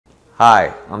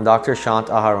Hi, I'm Dr. Shant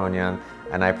Aharonian,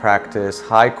 and I practice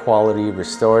high-quality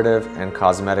restorative and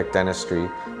cosmetic dentistry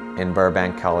in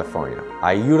Burbank, California.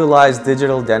 I utilize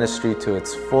digital dentistry to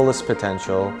its fullest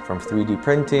potential, from 3D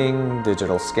printing,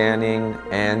 digital scanning,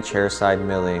 and chairside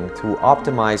milling to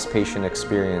optimize patient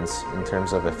experience in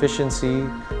terms of efficiency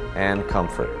and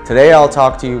comfort. Today I'll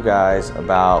talk to you guys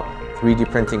about 3D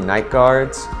printing night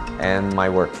guards and my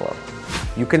workflow.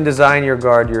 You can design your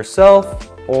guard yourself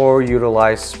or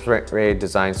utilize SprintRay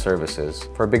design services.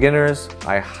 For beginners,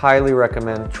 I highly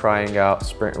recommend trying out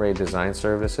SprintRay design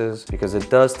services because it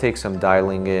does take some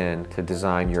dialing in to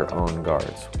design your own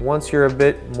guards. Once you're a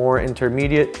bit more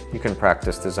intermediate, you can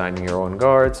practice designing your own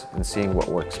guards and seeing what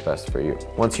works best for you.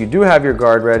 Once you do have your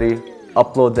guard ready,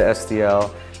 upload the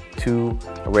STL to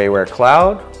Rayware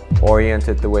Cloud, orient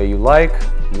it the way you like.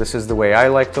 This is the way I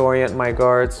like to orient my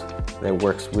guards. It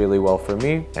works really well for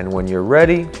me. And when you're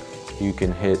ready, you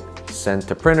can hit send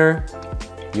to printer.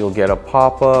 You'll get a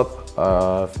pop-up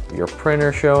of your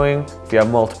printer showing. If you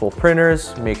have multiple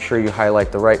printers, make sure you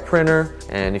highlight the right printer.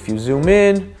 And if you zoom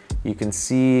in, you can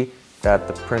see that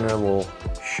the printer will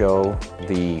show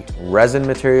the resin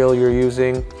material you're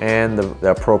using and the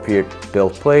appropriate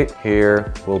build plate.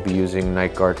 Here, we'll be using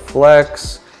Nightguard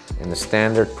Flex in the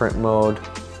standard print mode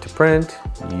to print.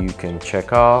 You can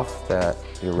check off that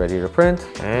you're ready to print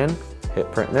and hit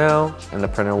print now, and the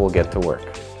printer will get to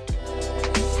work.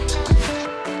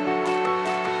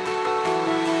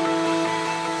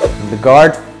 The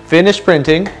guard finished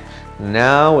printing.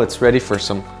 Now it's ready for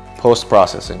some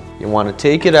post-processing. You want to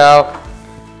take it out,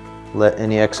 let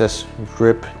any excess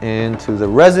drip into the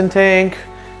resin tank,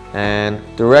 and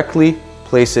directly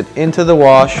place it into the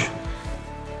wash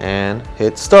and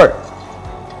hit start.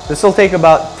 This will take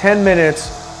about 10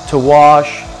 minutes to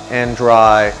wash and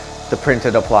dry the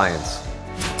printed appliance.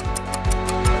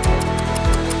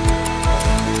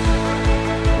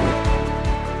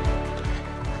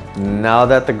 Now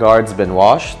that the guard's been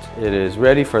washed, it is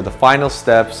ready for the final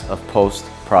steps of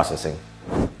post-processing.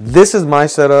 This is my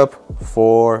setup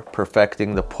for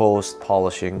perfecting the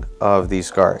post-polishing of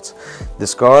these guards.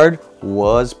 This guard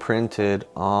was printed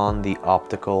on the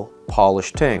optical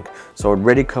polish tank, so it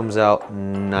already comes out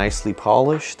nicely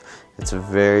polished. It's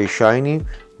very shiny.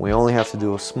 We only have to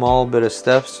do a small bit of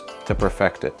steps to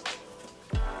perfect it.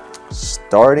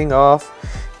 Starting off,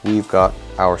 we've got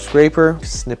our scraper,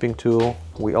 snipping tool.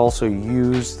 We also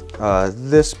used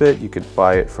this bit. You could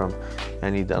buy it from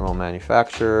any dental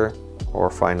manufacturer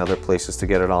or find other places to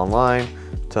get it online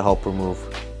to help remove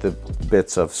the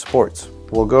bits of supports.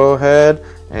 We'll go ahead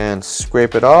and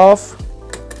scrape it off.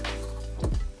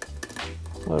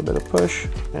 A little bit of push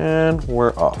and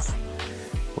we're off.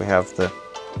 We have the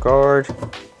guard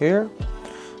here,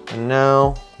 and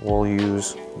now we'll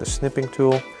use the snipping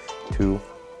tool to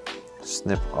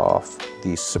snip off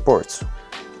these supports.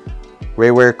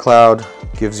 Rayware Cloud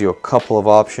gives you a couple of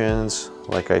options,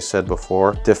 like I said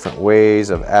before, different ways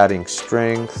of adding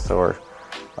strength or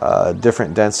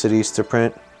different densities to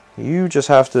print. You just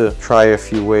have to try a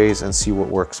few ways and see what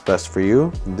works best for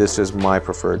you. This is my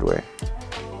preferred way.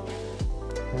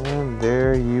 And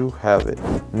there you have it.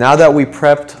 Now that we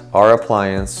prepped our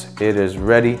appliance, it is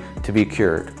ready to be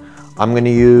cured. I'm going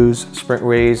to use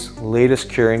SprintRay's latest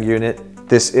curing unit.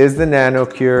 This is the Nano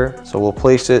Cure, so we'll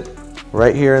place it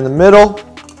right here in the middle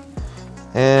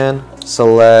and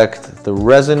select the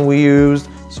resin we used.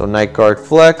 So Nightguard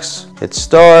Flex, hit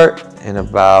start. In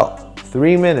about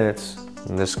 3 minutes,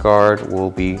 and this guard will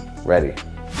be ready.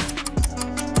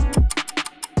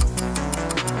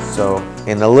 So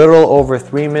in a little over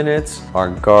 3 minutes, our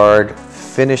guard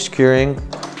finished curing.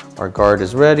 Our guard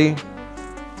is ready,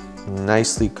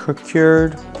 nicely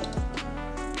cured,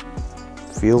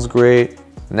 feels great.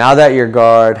 Now that your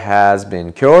guard has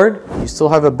been cured, you still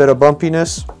have a bit of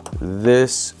bumpiness.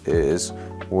 This is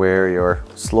where your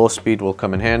slow speed will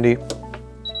come in handy.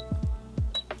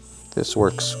 This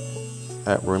works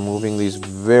at removing these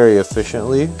very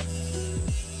efficiently.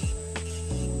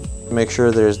 Make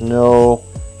sure there's no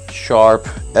sharp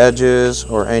edges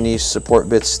or any support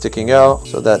bits sticking out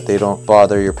so that they don't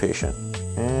bother your patient.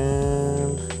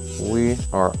 And we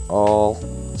are all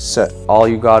set. All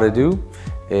you gotta do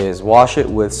is wash it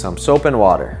with some soap and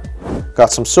water.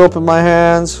 Got some soap in my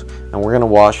hands and we're gonna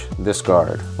wash this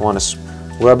guard. I wanna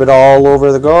rub it all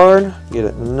over the guard, get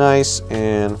it nice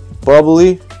and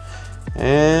bubbly,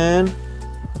 and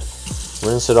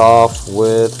rinse it off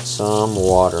with some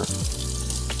water.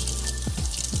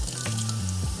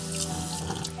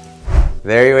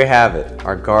 There you have it.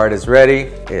 Our guard is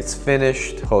ready. It's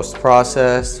finished,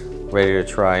 post-processed, ready to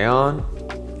try on.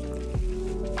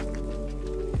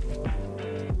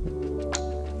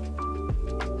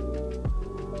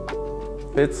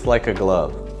 Fits like a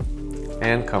glove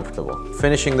and comfortable.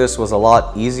 Finishing this was a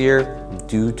lot easier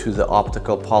due to the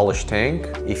optical polish tank.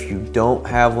 If you don't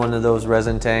have one of those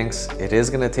resin tanks, it is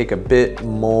gonna take a bit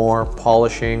more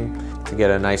polishing to get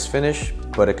a nice finish,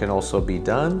 but it can also be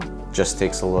done. Just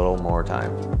takes a little more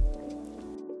time.